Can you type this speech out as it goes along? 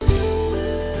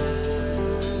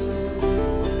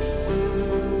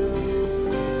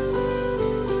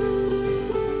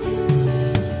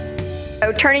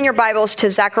turn in your Bibles to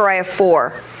Zechariah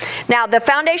 4. Now, the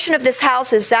foundation of this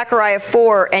house is Zechariah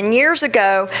 4, and years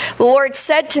ago, the Lord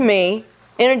said to me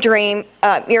in a dream,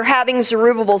 you're having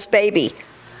Zerubbabel's baby.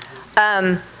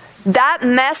 That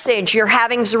message, you're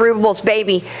having Zerubbabel's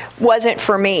baby, wasn't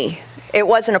for me. It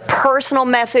wasn't a personal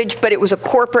message, but it was a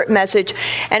corporate message,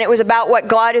 and it was about what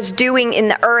God is doing in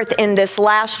the earth in this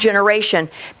last generation.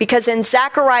 Because in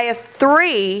Zechariah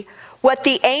 3, what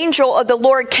the angel of the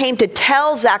Lord came to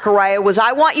tell Zechariah was,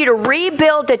 I want you to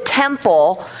rebuild the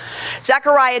temple.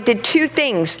 Zechariah did two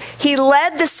things. He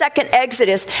led the second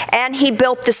Exodus, and he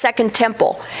built the second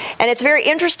temple. And it's very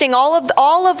interesting,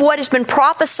 all of what has been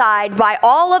prophesied by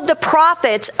all of the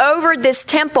prophets over this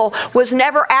temple was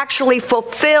never actually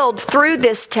fulfilled through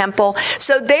this temple.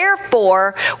 So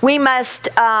therefore, we must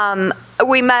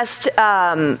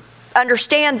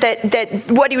understand that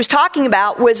what he was talking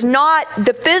about was not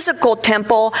the physical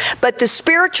temple, but the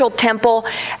spiritual temple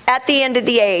at the end of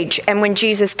the age and when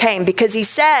Jesus came. Because he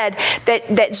said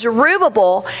that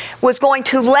Zerubbabel was going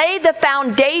to lay the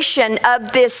foundation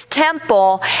of this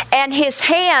temple, and his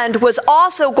hand was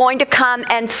also going to come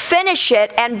and finish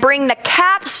it and bring the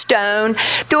capstone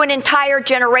through an entire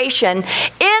generation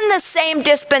in the same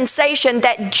dispensation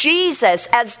that Jesus,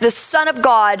 as the Son of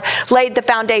God, laid the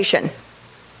foundation.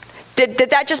 Did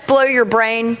that just blow your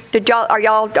brain? Are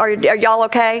y'all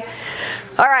okay?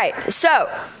 All right. So,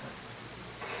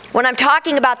 when I'm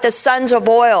talking about the sons of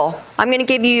oil, I'm going to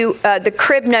give you the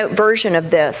crib note version of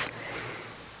this.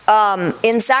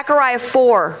 In Zechariah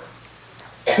 4,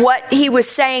 what he was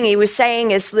saying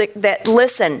is that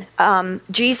listen,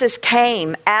 Jesus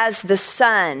came as the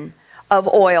son of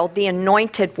oil, the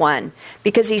anointed one,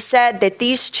 because he said that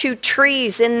these two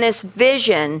trees in this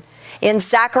vision in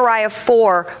Zechariah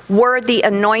 4 were the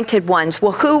anointed ones.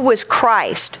 Well, who was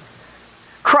Christ?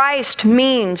 Christ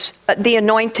means the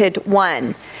anointed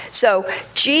one. So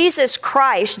Jesus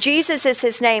Christ, Jesus is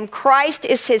his name, Christ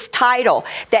is his title,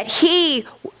 that he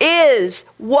is,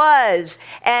 was,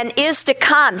 and is to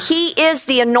come. He is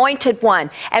the anointed one.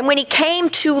 And when he came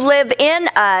to live in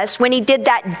us, when he did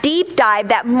that deep dive,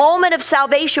 that moment of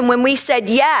salvation when we said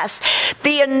yes,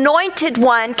 the anointed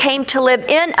one came to live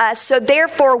in us, so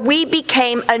therefore we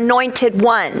became anointed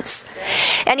ones.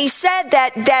 And he said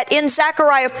that in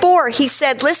Zechariah 4, he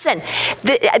said, listen,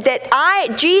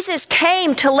 Jesus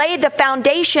came to lay the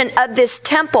foundation of this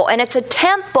temple, and it's a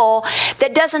temple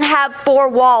that doesn't have four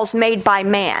walls made by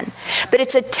man. But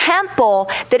it's a temple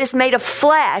that is made of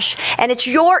flesh, and it's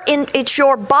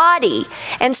your body.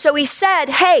 And so he said,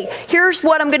 hey, here's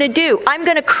what I'm going to do. I'm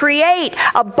going to create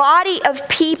a body of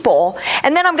people,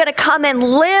 and then I'm going to come and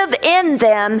live in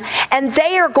them, and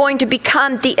they are going to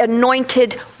become the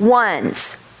anointed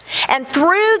ones. And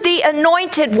through the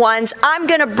anointed ones, I'm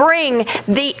going to bring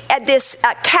this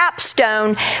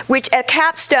capstone, which a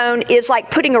capstone is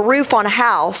like putting a roof on a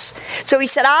house. So he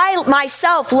said, I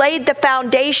myself laid the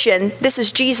foundation. This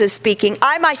is Jesus speaking.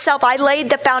 I laid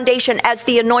the foundation as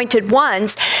the anointed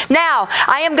ones. Now,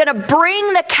 I am going to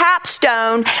bring the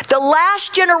capstone, the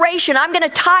last generation. I'm going to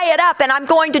tie it up, and I'm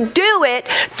going to do it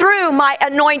through my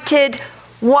anointed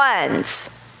ones.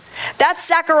 That's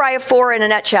Zechariah 4 in a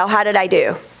nutshell. How did I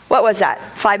do? What was that?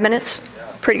 5 minutes?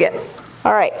 Pretty good.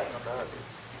 All right.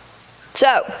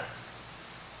 So,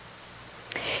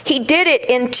 he did it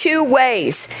in two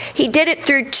ways. He did it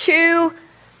through two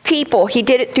people. He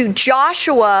did it through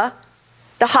Joshua,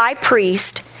 the high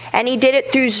priest, and he did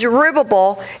it through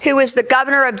Zerubbabel, who is the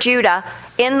governor of Judah,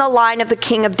 in the line of the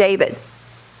king of David.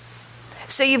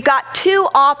 So you've got two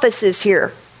offices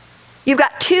here. You've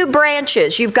got two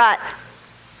branches. You've got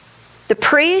the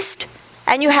priest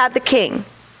and you have the king.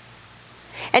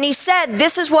 And he said,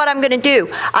 this is what I'm going to do.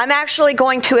 I'm actually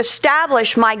going to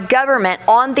establish my government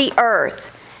on the earth.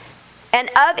 And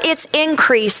of its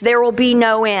increase, there will be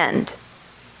no end.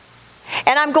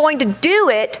 And I'm going to do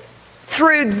it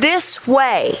through this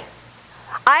way.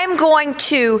 I'm going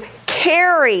to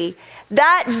carry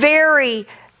that very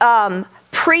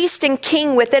priest and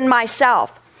king within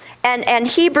myself. And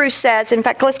Hebrews says, in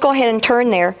fact, let's go ahead and turn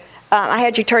there. I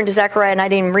had you turn to Zechariah and I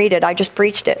didn't even read it. I just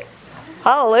preached it.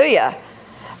 Hallelujah.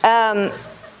 All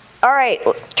right,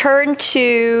 turn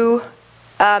to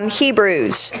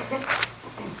Hebrews.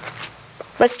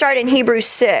 Let's start in Hebrews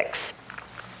 6.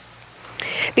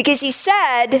 Because he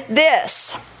said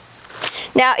this.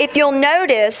 Now, if you'll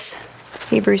notice,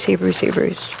 Hebrews.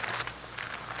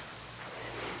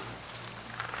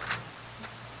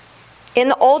 In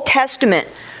the Old Testament,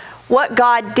 what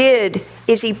God did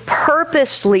is he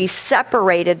purposely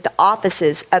separated the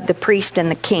offices of the priest and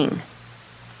the king.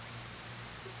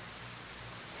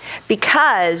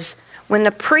 Because when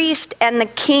the priest and the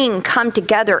king come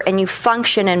together and you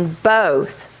function in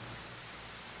both,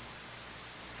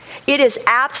 it is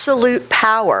absolute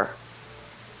power.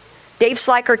 Dave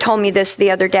Sliker told me this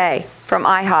the other day from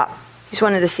IHOP. He's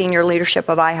one of the senior leadership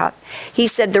of IHOP. He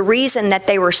said the reason that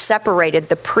they were separated,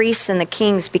 the priests and the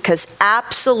kings, because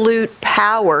absolute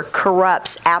power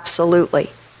corrupts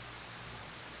absolutely.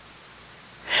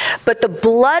 But the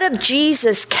blood of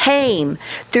Jesus came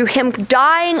through him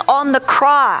dying on the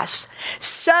cross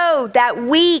so that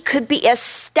we could be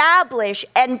established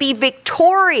and be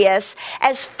victorious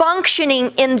as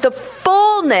functioning in the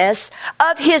fullness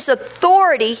of his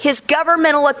authority, his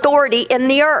governmental authority in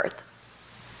the earth.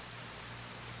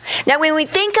 Now, when we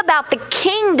think about the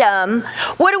kingdom,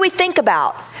 what do we think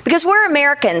about? Because we're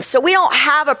Americans, so we don't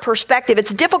have a perspective.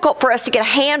 It's difficult for us to get a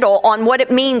handle on what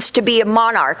it means to be a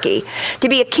monarchy, to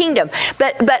be a kingdom.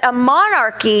 But a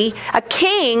monarchy, a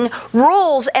king,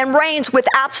 rules and reigns with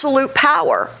absolute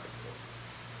power.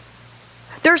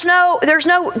 There's no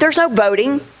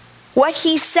voting. What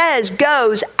he says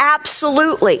goes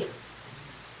absolutely.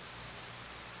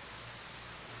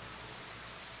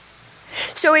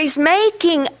 So he's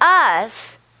making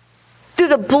us, through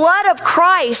the blood of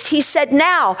Christ, he said,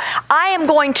 now, I am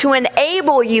going to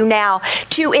enable you now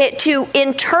to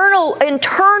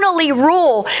internally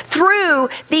rule through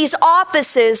these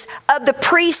offices of the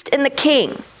priest and the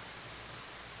king.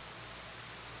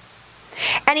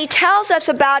 And he tells us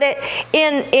about it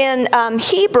in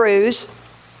Hebrews.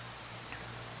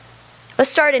 Let's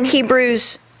start in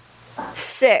Hebrews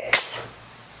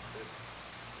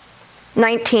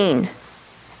 6:19.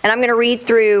 And I'm going to read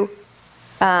through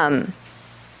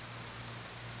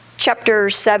chapter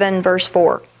 7, verse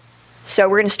 4. So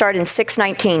we're going to start in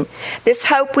 6:19. This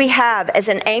hope we have as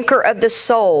an anchor of the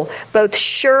soul, both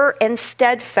sure and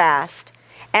steadfast,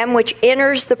 and which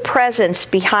enters the presence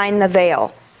behind the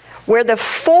veil, where the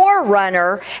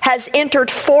forerunner has entered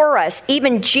for us,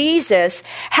 even Jesus,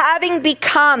 having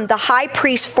become the high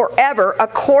priest forever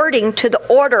according to the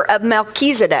order of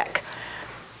Melchizedek.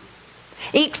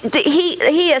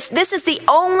 This is the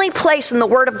only place in the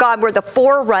Word of God where the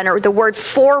word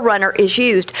forerunner is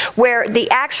used, where the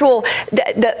actual,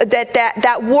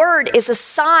 that word is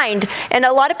assigned. And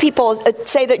a lot of people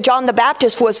say that John the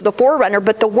Baptist was the forerunner,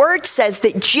 but the Word says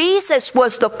that Jesus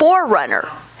was the forerunner.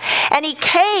 And he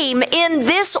came in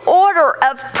this order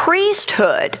of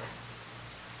priesthood,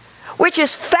 which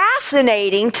is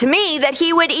fascinating to me that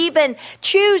he would even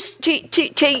choose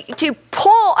to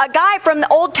pull a guy from the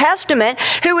Old Testament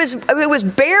who was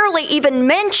barely even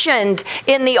mentioned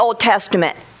in the Old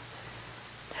Testament.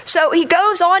 So he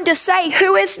goes on to say,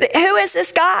 who is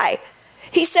this guy?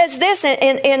 He says this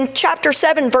in chapter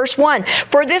 7, verse 1.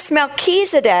 For this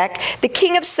Melchizedek, the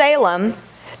king of Salem,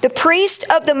 the priest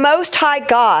of the Most High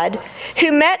God,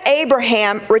 who met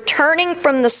Abraham returning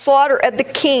from the slaughter of the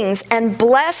kings and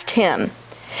blessed him,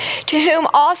 to whom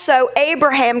also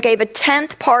Abraham gave a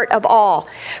 10th part of all,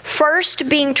 first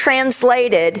being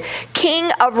translated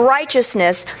King of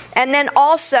Righteousness, and then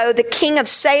also the King of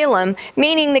Salem,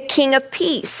 meaning the King of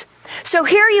Peace. So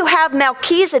here you have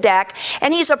Melchizedek,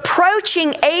 and he's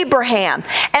approaching Abraham,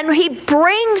 and he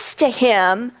brings to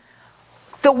him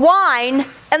the wine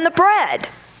and the bread.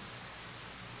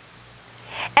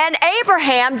 And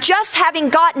Abraham, just having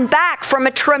gotten back from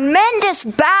a tremendous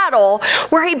battle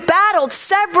where he battled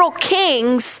several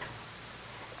kings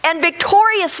and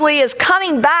victoriously is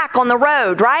coming back on the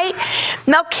road, right?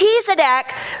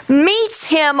 Melchizedek meets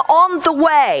him on the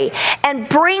way and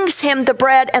brings him the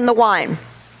bread and the wine.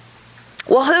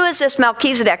 Well, who is this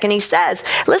Melchizedek? And he says,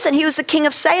 listen, he was the king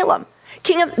of Salem.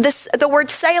 King of this, the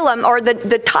word Salem, or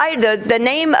the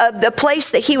name of the place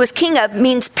that he was king of,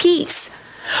 means peace.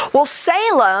 Well,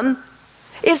 Salem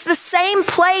is the same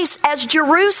place as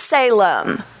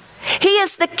Jerusalem. He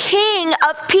is the king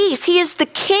of peace. He is the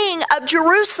king of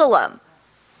Jerusalem.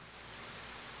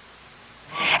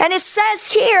 And it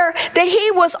says here that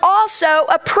he was also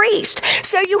a priest.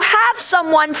 So you have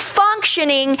someone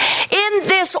functioning in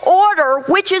this order,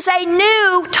 which is a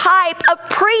new type of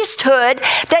priesthood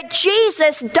that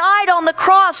Jesus died on the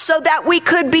cross so that we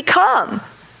could become.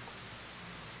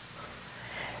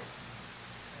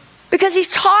 Because he's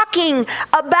talking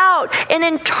about an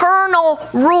internal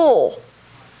rule.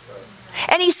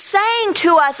 And he's saying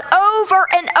to us over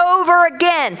and over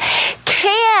again,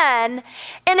 can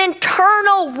an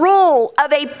internal rule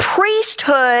of a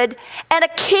priesthood and a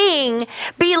king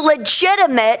be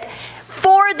legitimate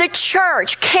for the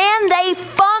church? Can they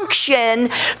function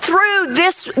through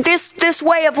this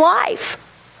way of life?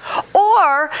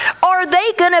 Or are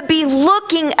they going to be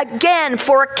looking again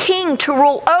for a king to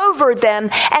rule over them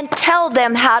and tell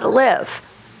them how to live?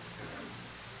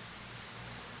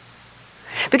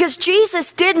 Because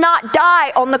Jesus did not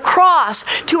die on the cross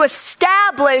to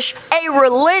establish a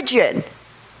religion.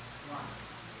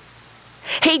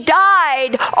 He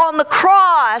died on the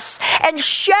cross and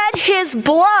shed his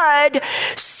blood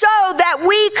so that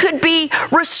we could be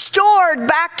restored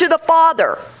back to the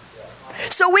Father.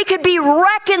 So we could be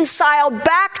reconciled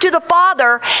back to the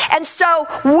Father, and so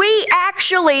we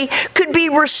actually could be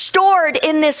restored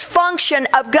in this function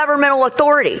of governmental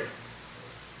authority.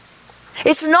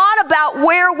 It's not about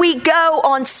where we go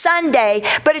on Sunday,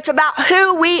 but it's about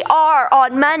who we are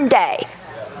on Monday.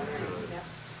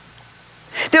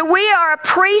 That we are a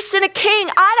priest and a king.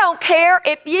 I don't care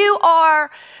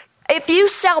if you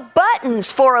sell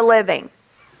buttons for a living.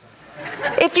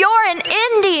 If you're an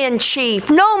Indian chief,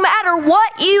 no matter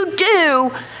what you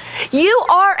do, you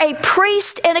are a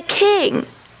priest and a king.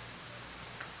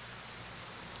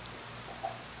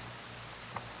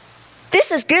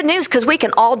 This is good news because we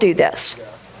can all do this,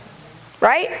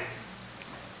 right?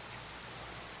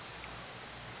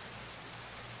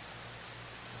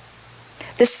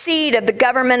 The seed of the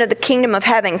government of the kingdom of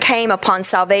heaven came upon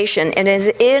salvation and is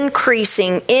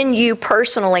increasing in you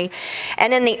personally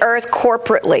and in the earth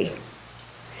corporately.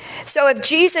 So if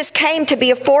Jesus came to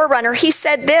be a forerunner, he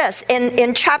said this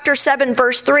in chapter 7,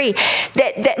 verse 3,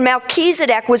 that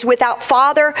Melchizedek was without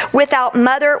father, without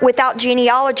mother, without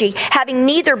genealogy, having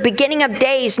neither beginning of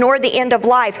days nor the end of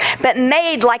life, but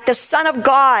made like the Son of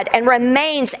God and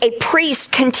remains a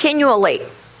priest continually.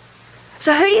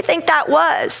 So who do you think that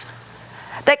was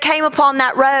that came upon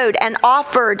that road and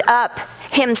offered up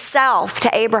himself to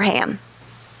Abraham?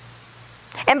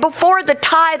 And before the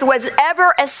tithe was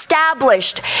ever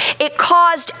established, it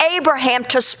caused Abraham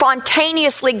to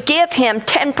spontaneously give him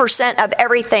 10% of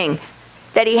everything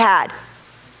that he had.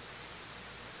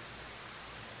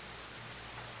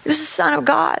 He was the Son of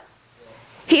God.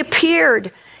 He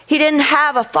appeared. He didn't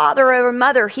have a father or a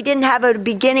mother. He didn't have a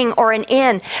beginning or an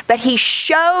end. But he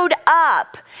showed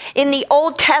up in the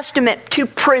Old Testament to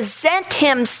present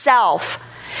himself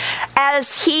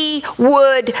as he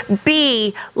would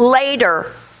be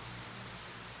later.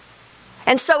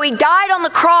 And so he died on the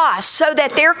cross so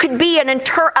that there could be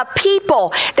a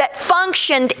people that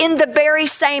functioned in the very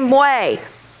same way.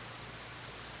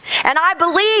 And I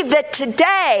believe that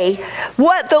today,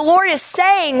 what the Lord is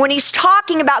saying when he's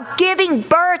talking about giving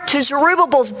birth to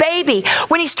Zerubbabel's baby,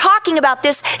 when he's talking about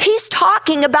this, he's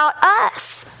talking about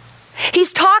us.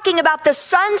 He's talking about the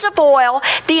sons of oil,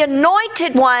 the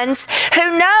anointed ones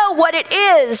who know what it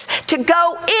is to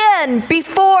go in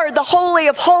before the Holy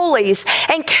of Holies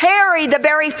and carry the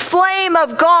very flame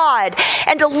of God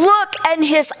and to look in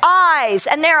his eyes,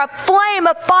 and they're a flame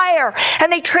of fire,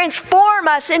 and they transform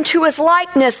us into his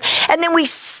likeness. And then we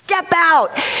step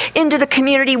out into the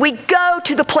community. We go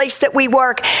to the place that we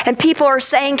work, and people are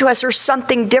saying to us, there's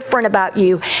something different about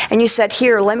you. And you said,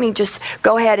 here, let me just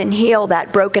go ahead and heal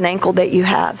that broken ankle that you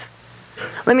have.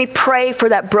 Let me pray for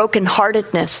that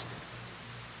brokenheartedness.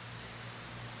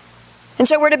 And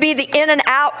so we're to be the in and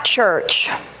out church.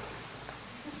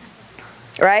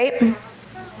 Right?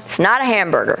 It's not a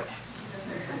hamburger.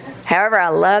 However, I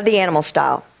love the animal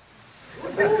style.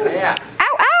 Yeah.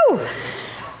 Ow,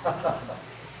 ow!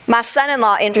 My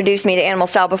son-in-law introduced me to animal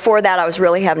style. Before that, I was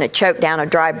really having to choke down a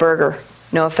dry burger.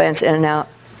 No offense, In and Out,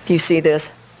 if you see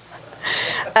this.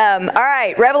 All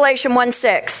right, Revelation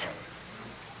 1:6.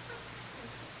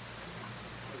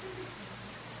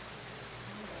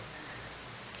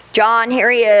 John, here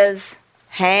he is,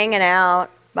 hanging out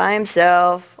by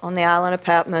himself on the island of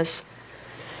Patmos.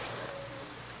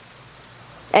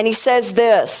 And he says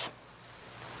this.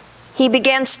 He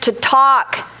begins to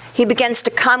talk. He begins to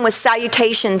come with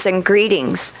salutations and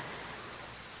greetings.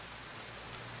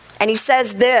 And he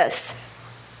says this.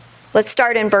 Let's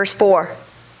start in verse 4.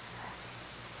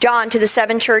 John, to the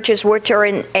 7 churches which are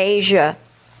in Asia,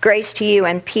 grace to you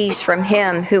and peace from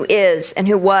him who is and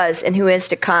who was and who is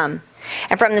to come,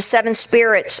 and from the 7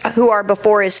 spirits who are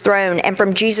before his throne, and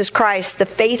from Jesus Christ, the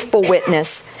faithful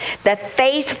witness,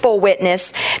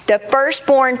 the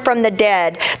firstborn from the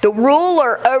dead, the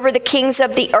ruler over the kings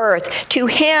of the earth, to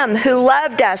him who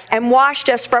loved us and washed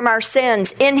us from our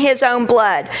sins in his own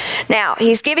blood. Now,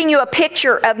 he's giving you a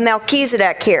picture of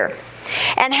Melchizedek here.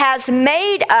 And has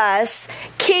made us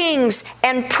kings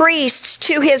and priests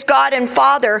to his God and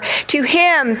Father. To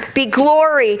him be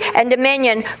glory and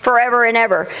dominion forever and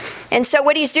ever. And so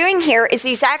what he's doing here is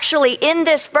he's actually in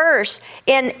this verse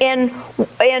in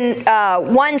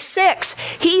 1:6,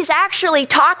 he's actually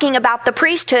talking about the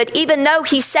priesthood, even though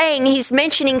he's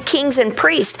mentioning kings and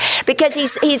priests, because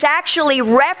he's actually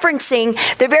referencing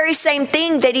the very same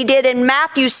thing that he did in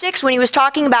Matthew 6 when he was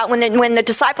talking about when the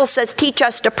disciple says, "Teach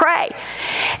us to pray."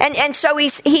 And so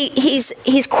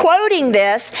he's quoting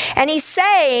this, and he's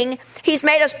saying, he's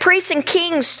made us priests and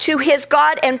kings to his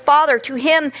God and Father. To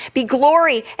him be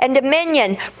glory and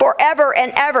dominion forever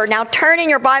and ever. Now turn in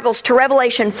your Bibles to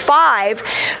Revelation 5,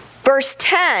 verse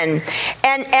 10.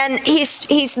 And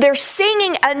they're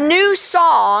singing a new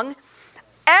song.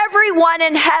 Everyone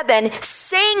in heaven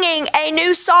singing a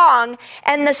new song.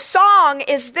 And the song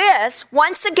is this,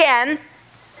 once again,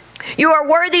 "You are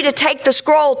worthy to take the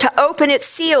scroll, to open its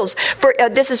seals."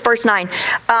 This is verse 9.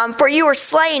 "For you are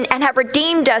slain and have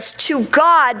redeemed us to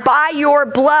God by your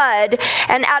blood,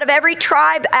 and out of every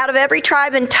tribe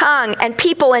and tongue and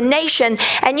people and nation,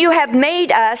 and you have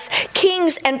made us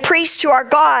kings and priests to our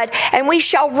God, and we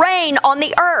shall reign on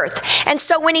the earth." And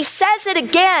so when he says it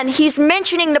again, he's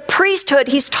mentioning the priesthood.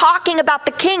 He's talking about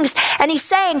the kings, and he's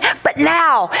saying, but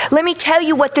now, let me tell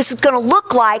you what this is going to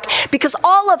look like, because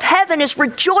all of heaven is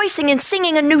rejoicing and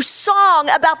singing a new song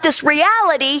about this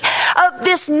reality of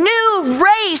this new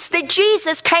race that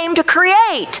Jesus came to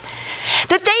create.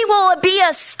 That they will be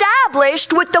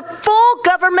established with the full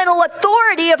governmental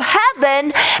authority of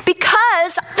heaven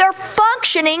because they're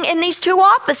functioning in these two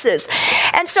offices.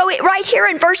 And so right here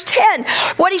in verse 10,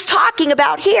 what he's talking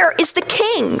about here is the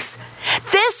kings.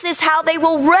 This is how they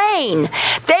will reign.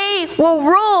 They will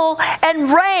rule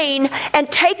and reign and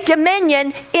take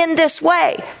dominion in this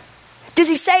way. Does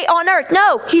he say on earth?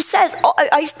 No, he says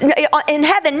in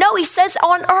heaven. No, he says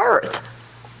on earth.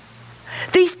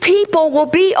 These people will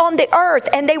be on the earth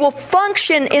and they will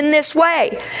function in this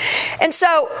way. And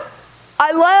so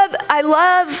I love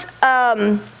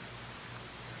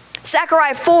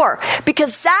Zechariah 4,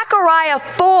 because Zechariah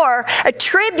 4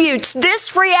 attributes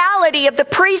this reality of the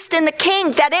priest and the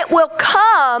king, that it will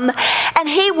come and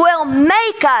he will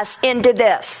make us into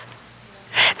this.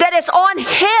 That it's on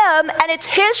him and it's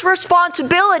his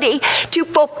responsibility to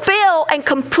fulfill and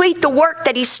complete the work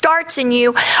that he starts in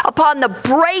you upon the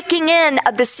breaking in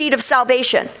of the seed of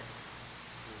salvation.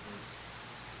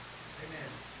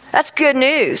 That's good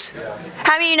news.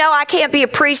 How many of you know I can't be a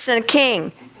priest and a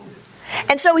king?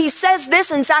 And so he says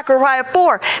this in Zechariah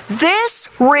 4. This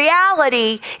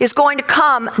reality is going to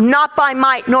come not by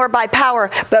might nor by power,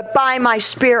 but by my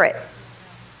Spirit.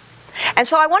 And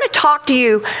so I want to talk to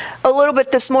you a little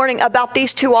bit this morning about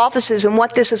these two offices and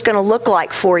what this is going to look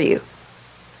like for you.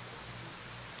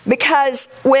 Because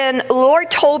when the Lord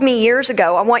told me years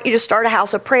ago, I want you to start a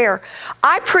house of prayer,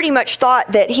 I pretty much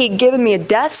thought that he'd given me a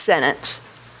death sentence.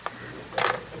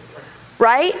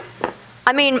 Right?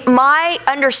 I mean, my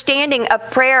understanding of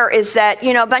prayer is that,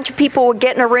 a bunch of people would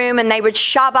get in a room and they would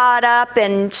Shabbat up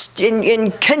and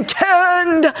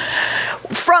contend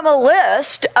from a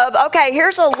list of, okay,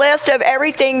 here's a list of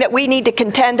everything that we need to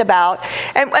contend about.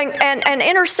 And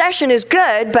intercession is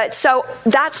good, but so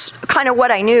that's kind of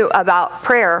what I knew about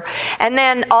prayer. And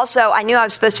then also I knew I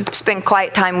was supposed to spend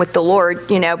quiet time with the Lord,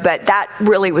 but that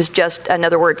really was just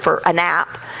another word for a nap.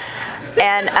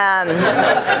 And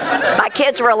my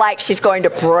kids were like, she's going to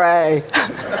pray.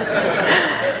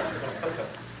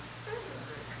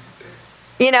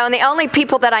 And the only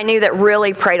people that I knew that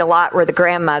really prayed a lot were the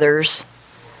grandmothers.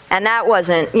 And that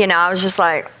wasn't, I was just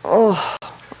like,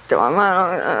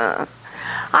 I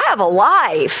have a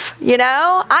life,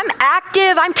 I'm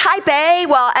active, I'm type A.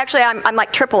 Well, actually, I'm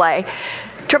like AAA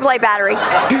battery.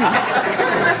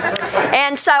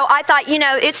 And so I thought,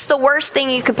 it's the worst thing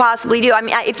you could possibly do. I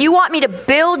mean, if you want me to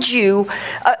build you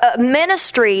a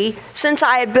ministry, since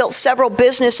I had built several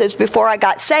businesses before I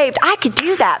got saved, I could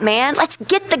do that, man. Let's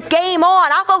get the game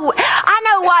on. I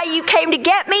know why you came to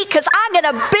get me, because I'm going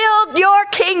to build your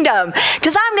kingdom.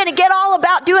 Because I'm going to get all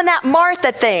about doing that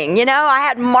Martha thing. I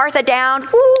had Martha down.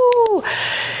 Woo!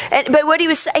 But what he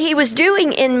was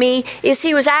doing in me is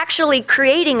he was actually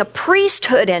creating a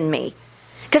priesthood in me.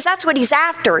 Because that's what he's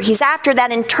after. He's after that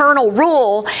internal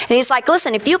rule. And he's like,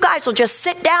 listen, if you guys will just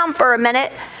sit down for a minute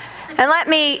and let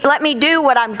me do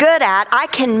what I'm good at, I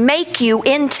can make you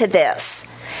into this.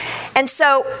 And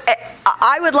so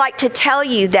I would like to tell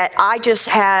you that I just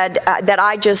had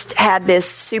this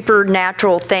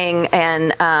supernatural thing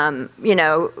and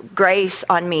grace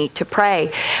on me to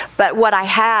pray. But what I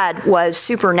had was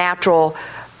supernatural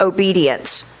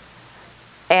obedience.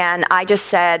 And I just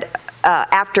said,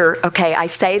 I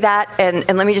say that,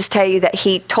 and let me just tell you that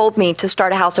he told me to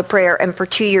start a house of prayer, and for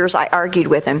 2 years I argued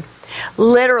with him.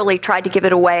 Literally tried to give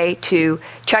it away to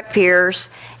Chuck Pierce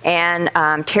and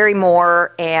Terry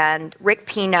Moore and Rick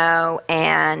Pino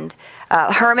and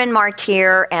Herman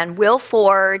Martyr and Will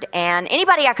Ford and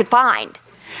anybody I could find.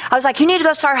 I was like, you need to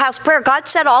go start a house of prayer. God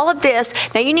said all of this.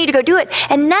 Now you need to go do it.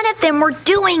 And none of them were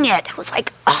doing it. I was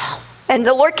like, oh. And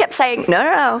the Lord kept saying,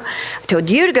 no. I told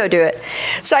you to go do it.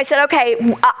 So I said, okay,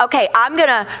 I'm going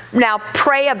to now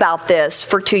pray about this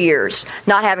for 2 years,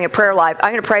 not having a prayer life.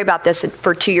 I'm going to pray about this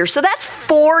for 2 years. So that's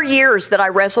 4 years that I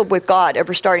wrestled with God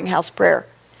over starting house of prayer.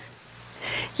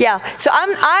 Yeah, so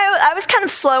I was kind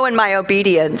of slow in my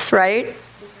obedience, right?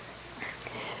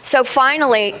 So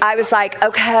finally, I was like,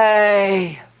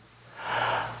 okay.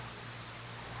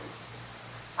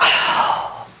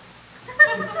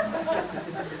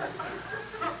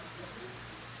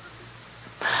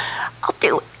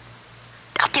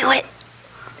 I'll do it.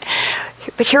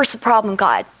 But here's the problem,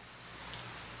 God.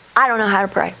 I don't know how to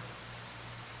pray.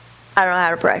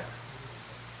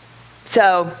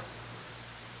 So,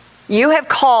 you have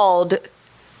called,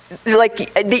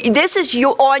 this is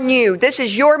on you. This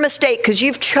is your mistake because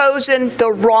you've chosen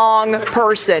the wrong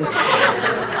person.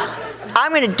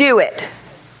 I'm going to do it.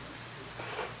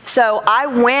 So I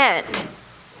went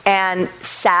and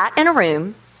sat in a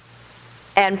room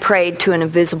and prayed to an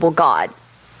invisible God.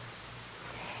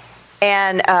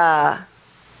 And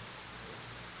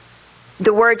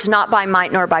the words, not by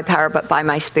might nor by power, but by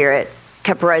my spirit,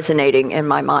 kept resonating in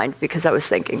my mind because I was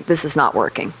thinking, this is not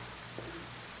working.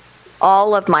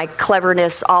 All of my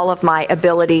cleverness, all of my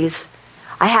abilities.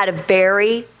 I had a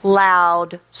very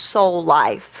loud soul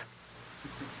life.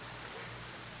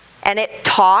 And it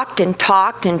talked and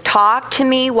talked and talked to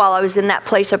me while I was in that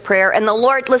place of prayer. And the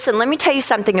Lord, listen, let me tell you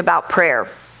something about prayer.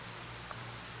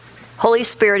 Holy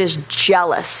Spirit is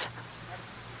jealous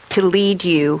to lead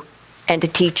you and to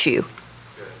teach you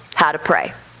how to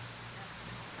pray.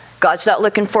 God's not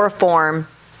looking for a form.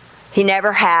 He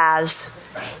never has.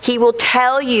 He will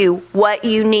tell you what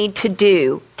you need to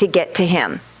do to get to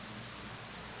Him.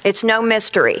 It's no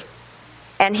mystery.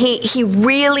 And he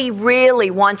really,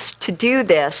 really wants to do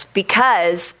this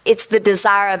because it's the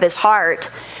desire of His heart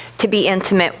to be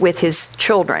intimate with His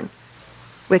children,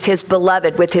 with His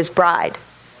beloved, with His bride.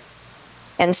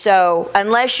 And so,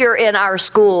 unless you're in our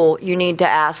school, you need to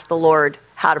ask the Lord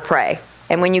how to pray.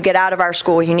 And when you get out of our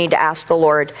school, you need to ask the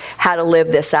Lord how to live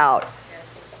this out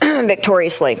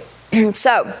victoriously.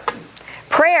 So,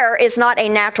 prayer is not a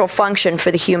natural function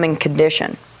for the human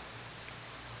condition.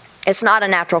 It's not a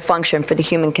natural function for the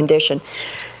human condition.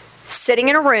 Sitting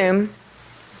in a room,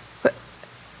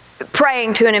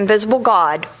 praying to an invisible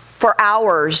God for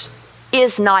hours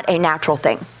is not a natural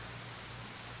thing.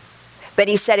 But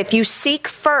He said, if you seek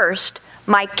first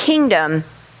my kingdom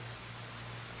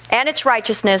and its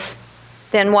righteousness,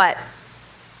 then what?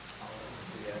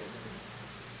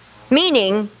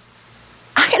 Meaning,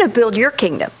 I'm going to build your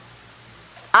kingdom.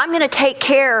 I'm going to take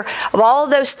care of all of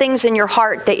those things in your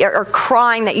heart that are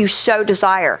crying that you so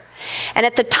desire. And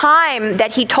at the time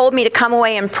that He told me to come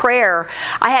away in prayer,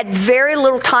 I had very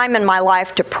little time in my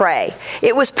life to pray.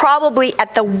 It was probably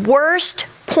at the worst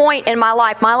point in my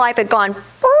life. My life had gone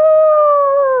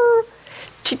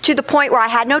to the point where I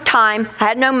had no time, I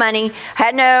had no money, I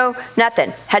had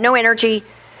nothing, had no energy.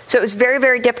 So it was a very,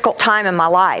 very difficult time in my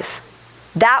life.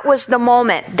 That was the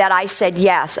moment that I said,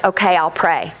 yes, okay, I'll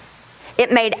pray.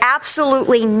 It made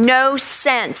absolutely no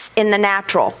sense in the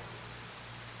natural.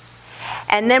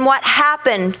 And then what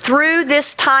happened through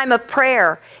this time of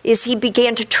prayer is He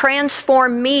began to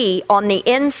transform me on the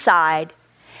inside,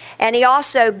 and He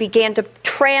also began to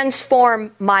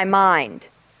transform my mind.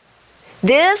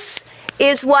 This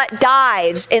is what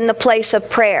dies in the place of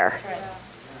prayer.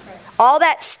 All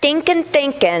that stinking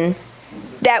thinking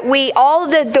that all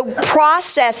the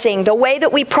processing, the way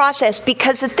that we process,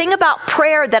 because the thing about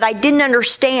prayer that I didn't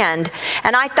understand,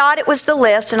 and I thought it was the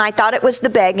list, and I thought it was the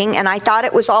begging, and I thought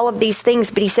it was all of these things,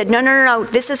 but He said, no,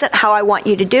 this isn't how I want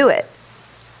you to do it.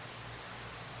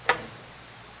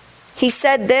 He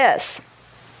said this,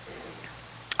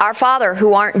 Our Father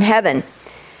who art in heaven,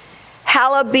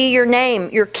 hallowed be your name,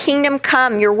 your kingdom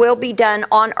come, your will be done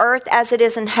on earth as it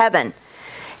is in heaven.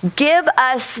 Give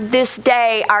us this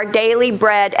day our daily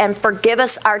bread, and forgive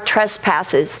us our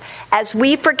trespasses, as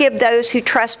we forgive those who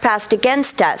trespass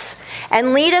against us.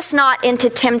 And lead us not into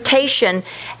temptation,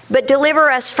 but deliver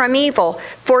us from evil.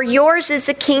 For yours is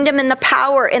the kingdom and the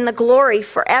power and the glory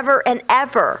forever and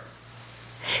ever.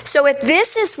 So if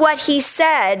this is what He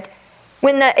said,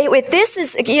 If this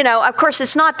is, of course,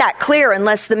 it's not that clear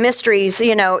unless the mysteries,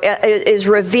 is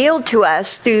revealed to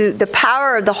us through the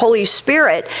power of the Holy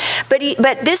Spirit. But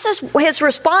this is his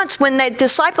response when the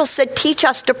disciples said, "Teach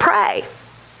us to pray."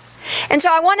 And so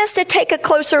I want us to take a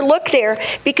closer look there,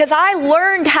 because I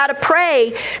learned how to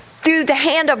pray through the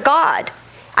hand of God.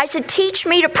 I said, "Teach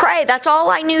me to pray." That's all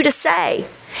I knew to say.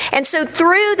 And so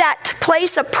through that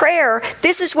place of prayer,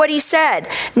 this is what he said.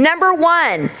 Number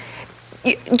one,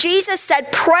 Jesus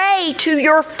said, pray to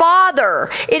your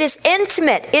Father. It is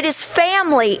intimate. It is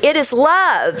family. It is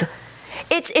love.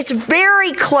 It's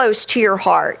very close to your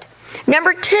heart.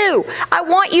 Number two, I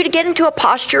want you to get into a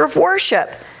posture of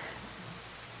worship.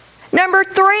 Number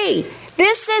three,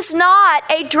 this is not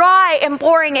a dry and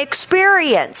boring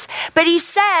experience. But he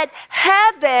said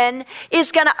heaven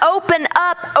is going to open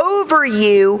up over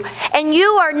you, and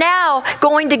you are now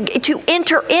going to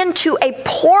enter into a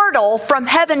portal from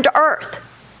heaven to earth.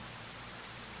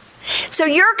 So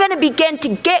you're going to begin to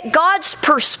get God's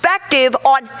perspective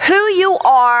on who you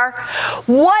are,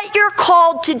 what you're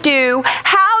called to do,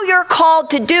 how you're called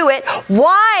to do it,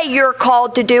 why you're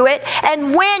called to do it,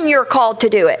 and when you're called to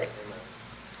do it.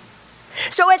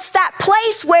 So it's that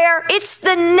place where it's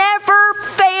the never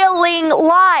failing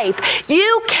life.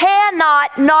 You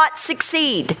cannot not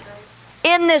succeed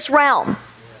in this realm,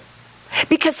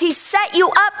 because he set you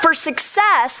up for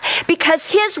success,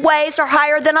 because his ways are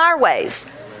higher than our ways.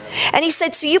 And he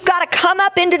said, so you've got to come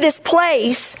up into this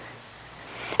place.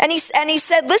 And he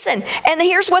said, listen, and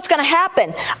here's what's going to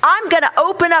happen. I'm going to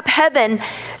open up heaven.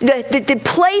 The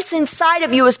place inside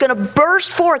of you is going to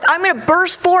burst forth. I'm going to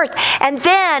burst forth. And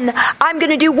then I'm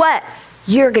going to do what?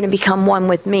 You're going to become one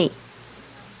with me.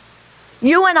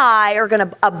 You and I are going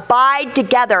to abide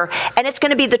together, and it's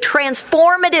going to be the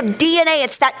transformative DNA.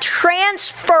 It's that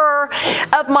transfer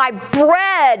of my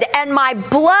bread and my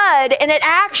blood, and it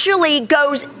actually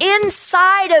goes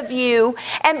inside of you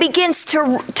and begins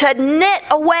to knit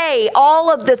away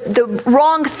all of the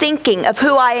wrong thinking of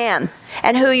who I am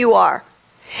and who you are.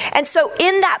 And so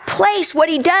in that place, what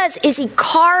he does is he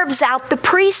carves out the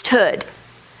priesthood,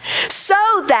 so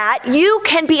that you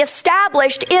can be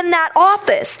established in that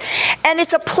office. And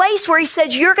it's a place where he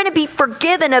says you're going to be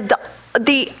forgiven of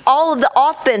all of the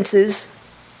offenses,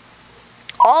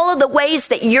 all of the ways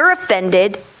that you're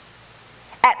offended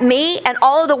at me, and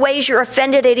all of the ways you're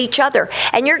offended at each other.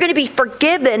 And you're going to be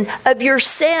forgiven of your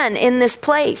sin in this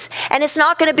place. And it's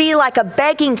not going to be like a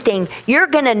begging thing. You're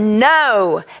going to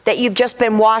know that you've just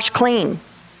been washed clean.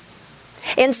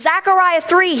 In Zechariah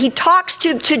 3, he talks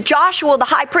to Joshua, the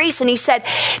high priest, and he said,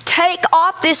 take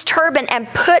off this turban and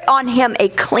put on him a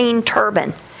clean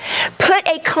turban. Put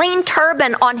a clean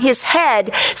turban on his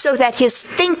head so that his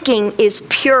thinking is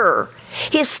pure.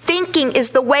 His thinking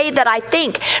is the way that I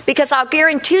think, because I'll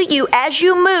guarantee you, as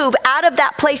you move out of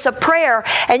that place of prayer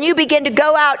and you begin to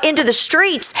go out into the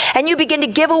streets and you begin to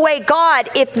give away God,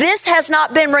 if this has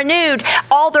not been renewed,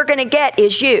 all they're going to get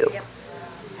is you.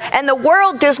 And the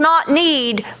world does not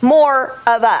need more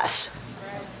of us.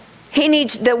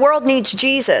 The world needs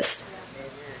Jesus.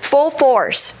 Full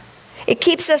force. It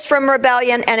keeps us from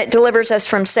rebellion, and it delivers us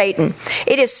from Satan.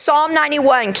 It is Psalm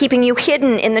 91, keeping you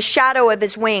hidden in the shadow of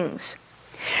his wings.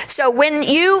 So when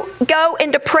you go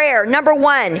into prayer, number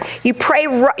one, you pray.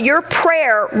 Your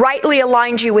prayer rightly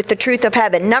aligns you with the truth of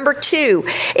heaven. Number two,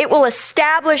 it will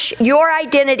establish your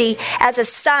identity as a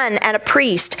son and a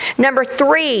priest. Number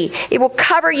three, it will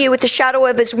cover you with the shadow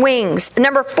of his wings.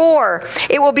 Number four,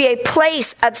 it will be a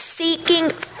place of seeking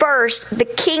first the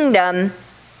kingdom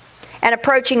and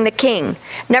approaching the king.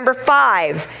 Number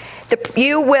five,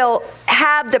 you will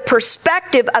have the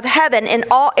perspective of heaven in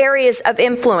all areas of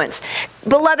influence.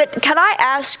 Beloved, can I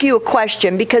ask you a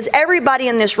question? Because everybody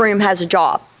in this room has a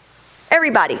job.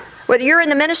 Everybody. Whether you're in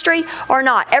the ministry or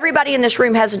not, everybody in this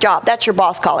room has a job. That's your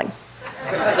boss calling.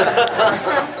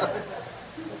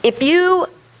 If you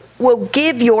will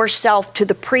give yourself to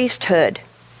the priesthood,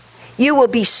 you will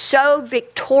be so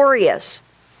victorious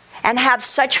and have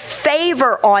such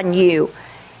favor on you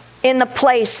in the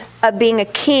place of being a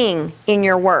king in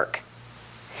your work,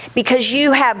 because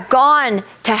you have gone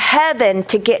to heaven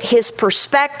to get his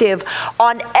perspective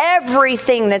on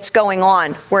everything that's going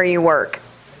on where you work.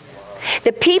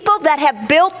 The people that have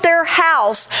built their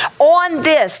house on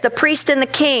this, the priest and the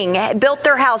king, built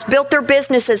their house, built their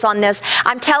businesses on this,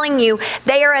 I'm telling you,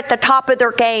 they are at the top of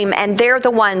their game, and they're the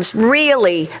ones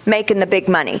really making the big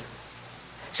money.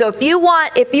 So if you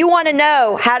want to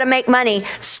know how to make money,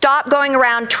 stop going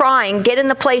around trying, get in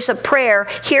the place of prayer,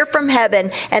 hear from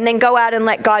heaven, and then go out and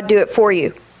let God do it for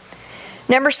you.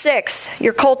 Number 6,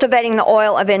 you're cultivating the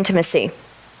oil of intimacy.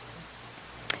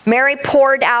 Mary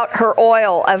poured out her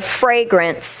oil of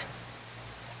fragrance,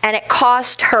 and it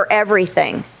cost her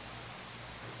everything.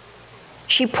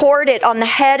 She poured it on the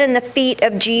head and the feet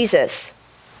of Jesus.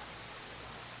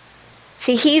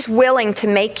 See, he's willing to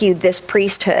make you this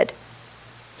priesthood.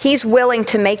 He's willing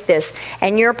to make this.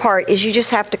 And your part is you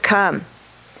just have to come.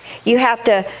 You have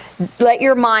to let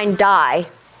your mind die,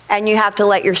 and you have to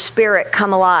let your spirit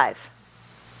come alive.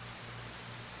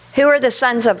 Who are the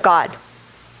sons of God?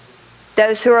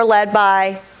 Those who are led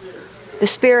by the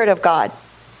Spirit of God.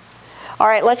 All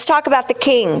right, let's talk about the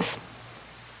kings.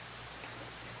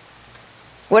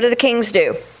 What do the kings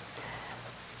do?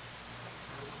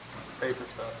 Pay for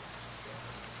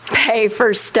stuff. Pay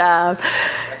for stuff.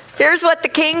 Here's what the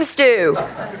kings do.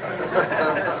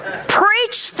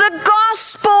 Preach the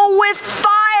gospel with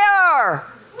fire.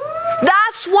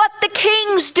 That's what the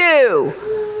kings do.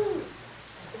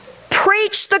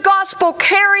 Preach the gospel,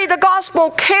 carry the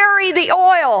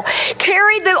oil.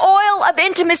 Carry the oil of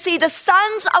intimacy. The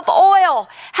sons of oil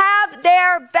have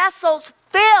their vessels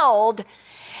filled.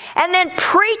 And then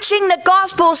preaching the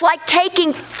gospel is like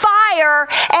taking fire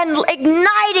and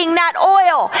igniting that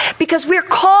oil, because we're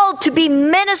called to be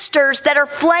ministers that are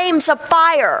flames of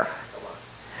fire.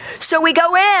 So we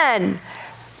go in,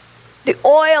 the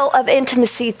oil of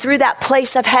intimacy through that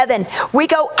place of heaven. We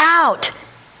go out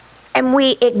and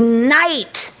we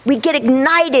ignite. We get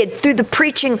ignited through the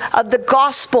preaching of the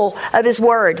gospel of his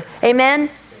word. Amen?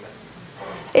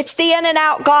 It's the in and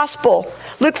out gospel.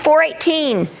 Luke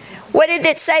 4:18. What did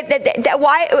it say?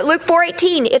 Why Luke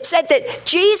 4:18? It said that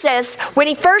Jesus, when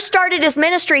he first started his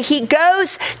ministry, he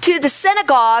goes to the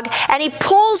synagogue and he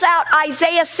pulls out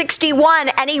Isaiah 61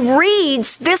 and he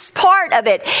reads this part of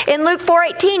it. In Luke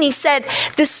 4:18, he said,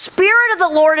 "The Spirit of the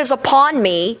Lord is upon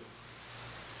me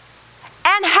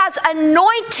and has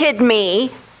anointed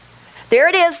me." There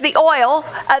it is, the oil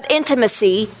of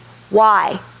intimacy.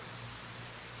 Why?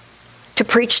 To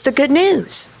preach the good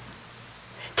news.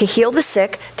 To heal the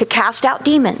sick, to cast out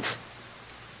demons,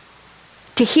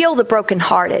 to heal the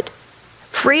brokenhearted.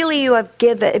 Freely you have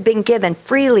been given,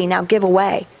 freely now give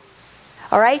away.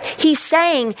 All right? He's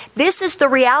saying this is the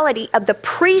reality of the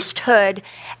priesthood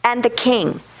and the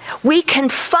king. We can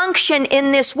function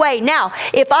in this way. Now,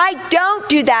 if I don't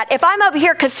do that, if I'm over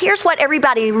here, because here's what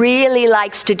everybody really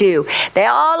likes to do. They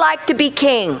all like to be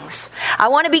kings. I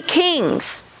want to be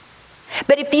kings.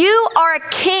 But if you are a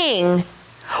king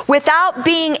without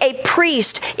being a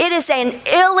priest, it is an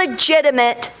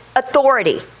illegitimate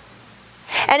authority.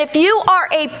 And if you are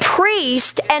a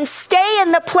priest and stay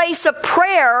in the place of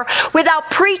prayer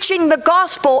without preaching the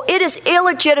gospel, it is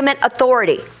illegitimate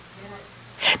authority.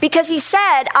 Because he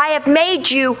said, I have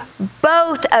made you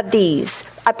both of these,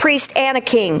 a priest and a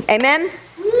king. Amen?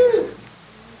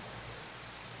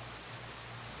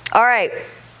 All right.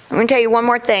 I'm going to tell you one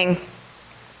more thing,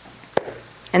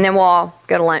 and then we'll all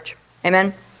go to lunch.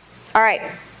 Amen? All right.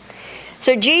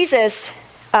 So Jesus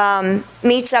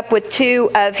meets up with two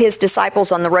of his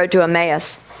disciples on the road to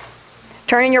Emmaus.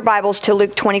 Turn in your Bibles to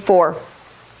Luke 24.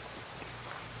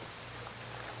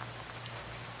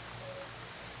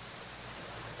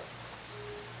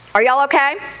 Are y'all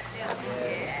okay?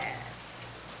 Yeah.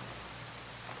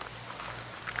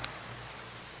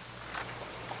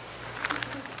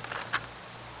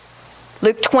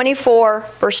 Luke 24,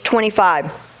 verse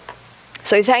 25.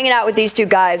 So he's hanging out with these two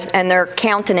guys, and their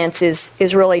countenance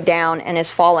is really down and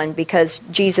is fallen because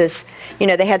Jesus,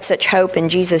 they had such hope in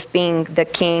Jesus being the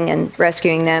king and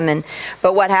rescuing them.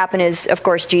 But what happened is, of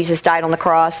course, Jesus died on the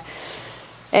cross.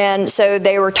 And so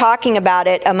they were talking about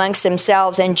it amongst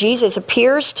themselves, and Jesus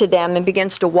appears to them and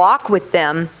begins to walk with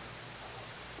them.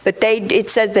 But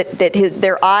it said that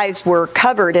their eyes were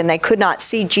covered and they could not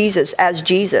see Jesus as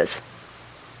Jesus.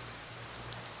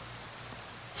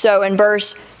 So in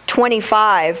verse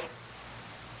 25,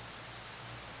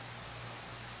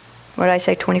 what did I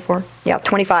say, 24? Yeah,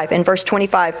 25. In verse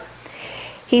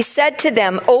 25, he said to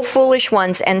them, O foolish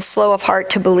ones and slow of heart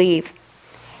to believe,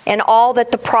 in all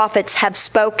that the prophets have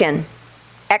spoken!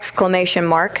 Exclamation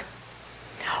mark.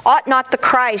 Ought not the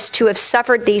Christ to have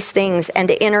suffered these things and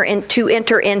to enter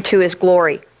into his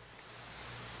glory?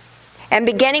 And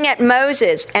beginning at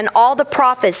Moses and all the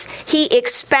prophets, he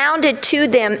expounded to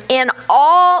them in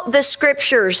all the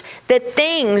scriptures the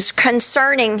things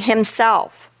concerning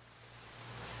himself.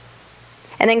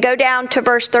 And then go down to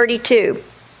verse 32.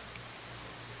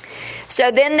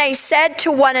 So then they said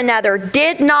to one another,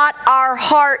 did not our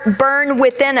heart burn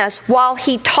within us while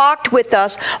he talked with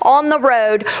us on the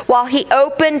road, while he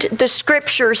opened the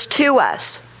scriptures to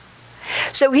us?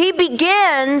 So he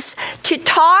begins to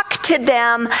talk to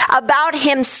them about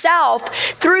himself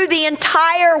through the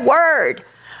entire word.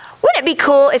 Wouldn't it be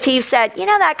cool if he said, you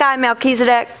know that guy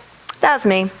Melchizedek? That was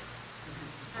me.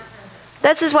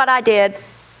 This is what I did.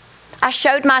 I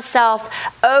showed myself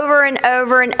over and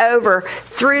over and over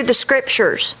through the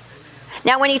scriptures.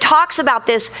 Now, when he talks about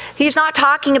this, he's not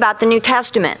talking about the New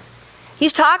Testament.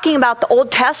 He's talking about the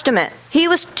Old Testament. He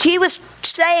was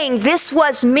saying, this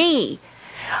was me.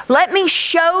 Let me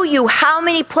show you how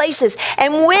many places.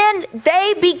 And when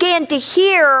they began to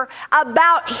hear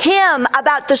about him,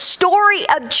 about the story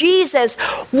of Jesus,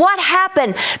 what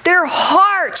happened? Their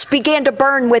hearts began to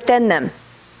burn within them.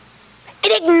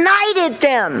 It ignited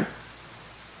them.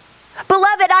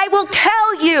 Beloved, I will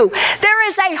tell you, there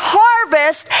is a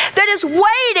harvest that is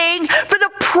waiting for the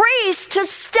priests to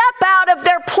step out of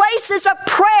their places of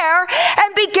prayer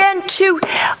and begin to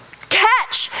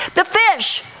catch the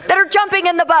fish that are jumping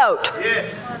in the boat.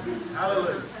 Yes.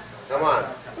 Hallelujah. Come on.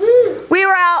 We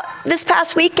were out this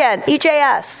past weekend,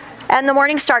 EJS, and the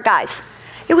Morning Star guys.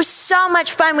 It was so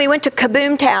much fun. We went to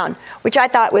Kaboom Town, which I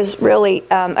thought was really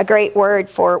a great word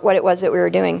for what it was that we were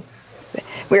doing.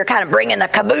 We were kind of bringing the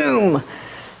kaboom.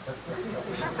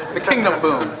 The kingdom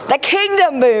boom. The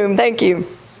kingdom boom. Thank you.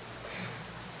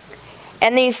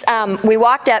 And these, we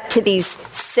walked up to these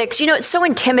 6. You know, it's so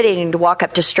intimidating to walk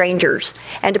up to strangers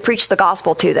and to preach the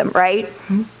gospel to them, right?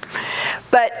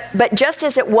 But just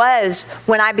as it was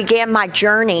when I began my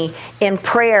journey in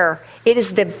prayer, it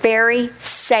is the very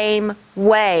same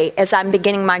way as I'm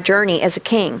beginning my journey as a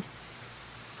king.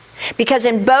 Because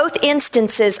in both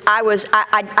instances,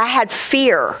 I had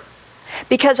fear.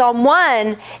 Because on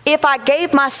one, if I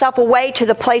gave myself away to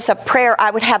the place of prayer, I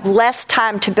would have less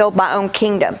time to build my own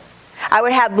kingdom. I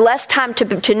would have less time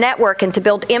to network and to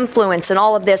build influence and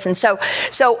all of this. And so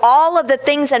all of the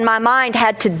things in my mind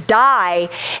had to die.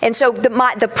 And so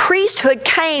the priesthood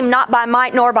came not by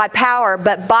might nor by power,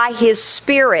 but by his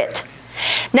Spirit.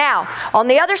 Now, on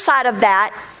the other side of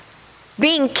that,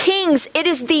 being kings, it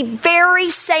is the very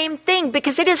same thing,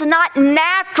 because it is not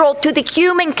natural to the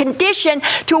human condition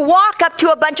to walk up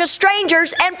to a bunch of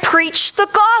strangers and preach the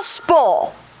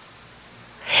gospel.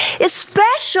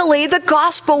 Especially the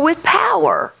gospel with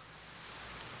power.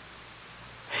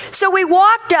 So we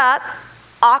walked up,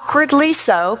 awkwardly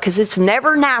so, because it's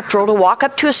never natural to walk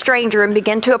up to a stranger and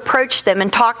begin to approach them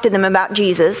and talk to them about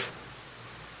Jesus.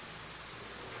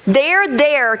 They're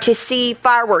there to see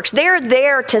fireworks. They're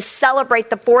there to celebrate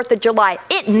the 4th of July.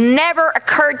 It never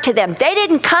occurred to them. They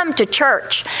didn't come to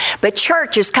church, but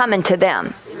church is coming to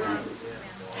them.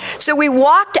 So we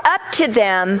walked up to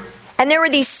them, and there were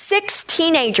these 6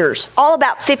 teenagers, all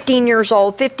about 15 years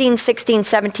old, 15, 16,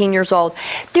 17 years old.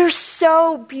 They're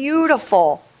so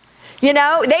beautiful. You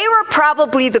know, they were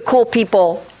probably the cool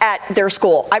people at their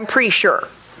school, I'm pretty sure.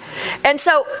 And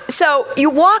so you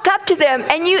walk up to them,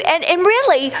 and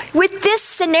really, with this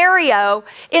scenario,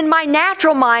 in my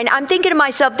natural mind, I'm thinking to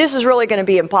myself, this is really going to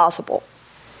be impossible.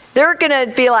 They're going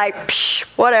to be like, psh,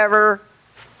 whatever,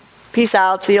 peace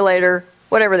out, see you later,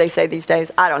 whatever they say these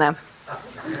days. I don't know.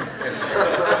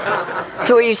 That's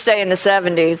what we used to say in the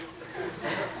 70s.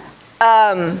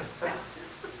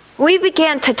 We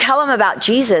began to tell them about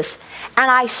Jesus,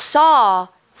 and I saw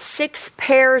 6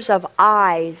 pairs of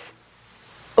eyes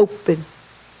open.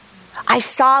 I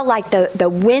saw like the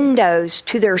windows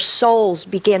to their souls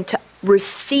begin to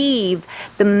receive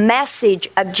the message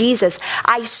of Jesus.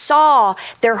 I saw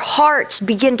their hearts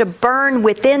begin to burn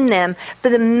within them for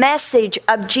the message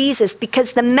of Jesus,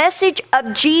 because the message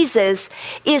of Jesus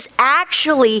is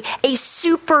actually a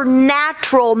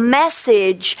supernatural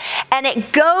message, and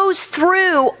it goes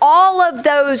through all of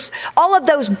those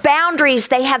boundaries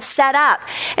they have set up.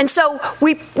 And so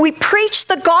we preached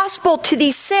the gospel to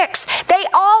these 6. They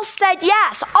all said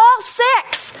yes. All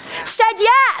 6 said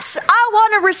yes. I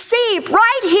want to receive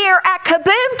right here at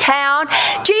Kaboom Town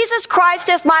Jesus Christ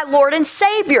as my Lord and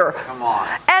Savior. Come on.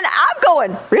 And I'm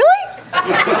going, really?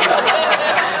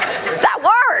 That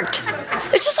worked.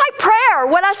 It's just like prayer.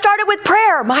 When I started with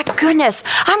prayer, my goodness,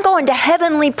 I'm going to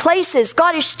heavenly places.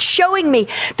 God is showing me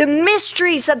the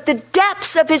mysteries of the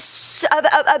depths of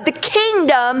of the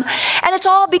kingdom, and it's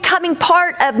all becoming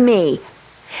part of me.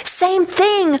 Same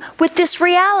thing with this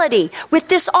reality, with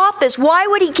this office. Why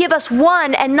would he give us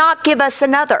one and not give us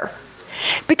another?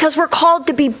 Because we're called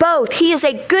to be both. He is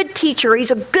a good teacher.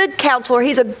 He's a good counselor.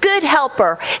 He's a good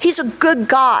helper. He's a good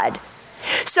God.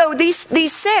 So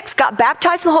these 6 got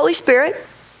baptized in the Holy Spirit,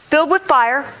 filled with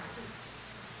fire.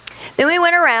 Then we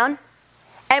went around,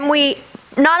 and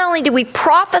not only did we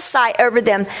prophesy over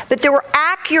them, but there were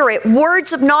accurate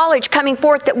words of knowledge coming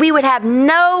forth that we would have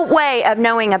no way of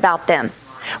knowing about them.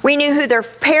 We knew who their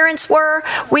parents were.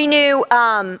 We knew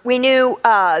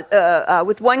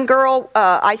with one girl,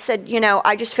 I said,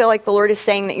 I just feel like the Lord is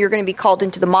saying that you're going to be called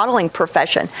into the modeling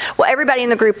profession. Well, everybody in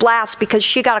the group laughs because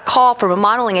she got a call from a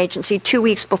modeling agency 2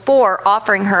 weeks before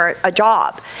offering her a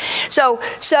job. So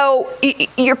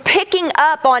you're picking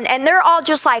up on, and they're all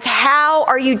just like, how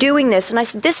are you doing this? And I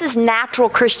said, this is natural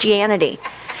Christianity.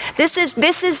 This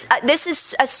is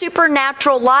a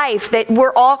supernatural life that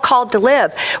we're all called to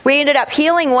live. We ended up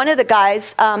healing one of the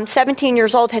guys, 17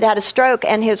 years old, had a stroke,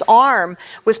 and his arm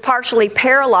was partially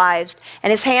paralyzed, and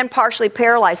his hand partially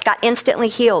paralyzed, got instantly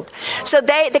healed. So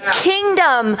the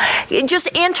kingdom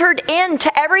just entered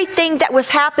into everything that was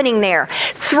happening there.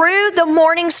 Through the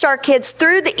Morning Star kids,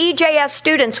 through the EJS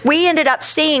students, we ended up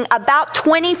seeing about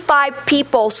 25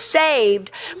 people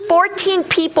saved, 14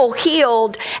 people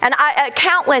healed, and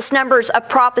countless numbers of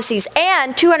prophecies,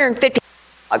 and 250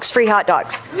 free hot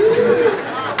dogs. Isn't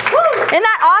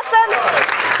that awesome?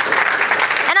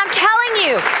 And I'm telling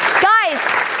you, guys,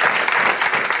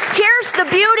 here's the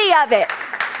beauty of it.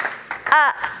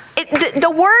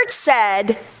 The word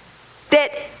said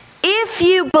that if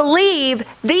you believe,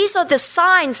 these are the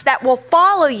signs that will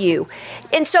follow you.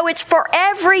 And so it's for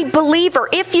every believer.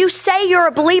 If you say you're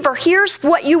a believer, here's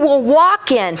what you will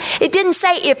walk in. It didn't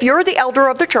say if you're the elder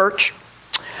of the church,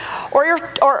 or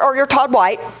you're Todd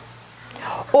White,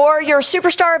 or you're a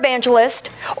superstar evangelist,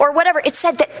 or whatever. It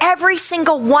said that every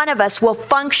single one of us will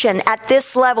function at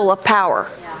this level of power.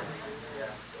 Yeah.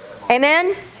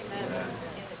 Amen?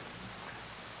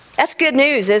 That's good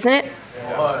news, isn't it?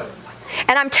 Yeah.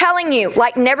 And I'm telling you,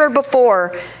 like never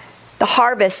before, the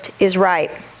harvest is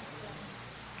ripe.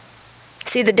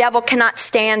 See, the devil cannot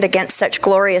stand against such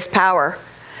glorious power.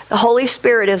 The Holy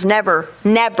Spirit is never,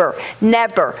 never,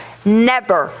 never,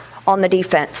 never on the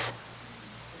defense.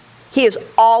 He is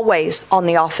always on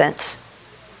the offense.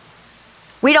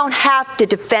 We don't have to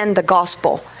defend the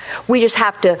gospel. We just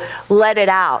have to let it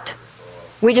out.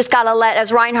 We just got to let,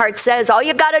 as Reinhard says, all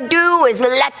you got to do is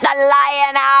let the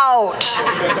lion out.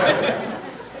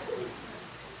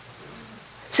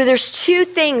 So there's two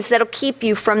things that'll keep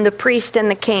you from the priest and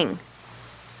the king.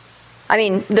 I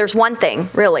mean, there's one thing,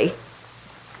 really,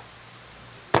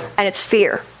 and it's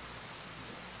fear.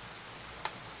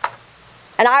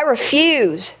 And I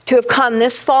refuse to have come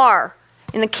this far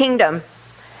in the kingdom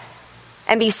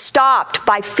and be stopped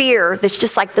by fear that's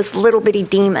just like this little bitty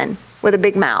demon with a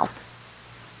big mouth.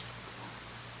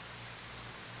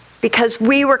 Because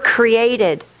we were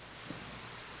created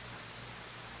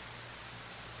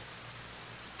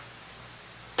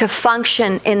to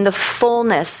function in the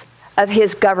fullness of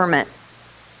His government.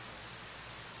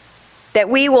 That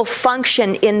we will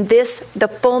function in the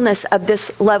fullness of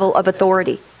this level of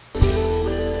authority.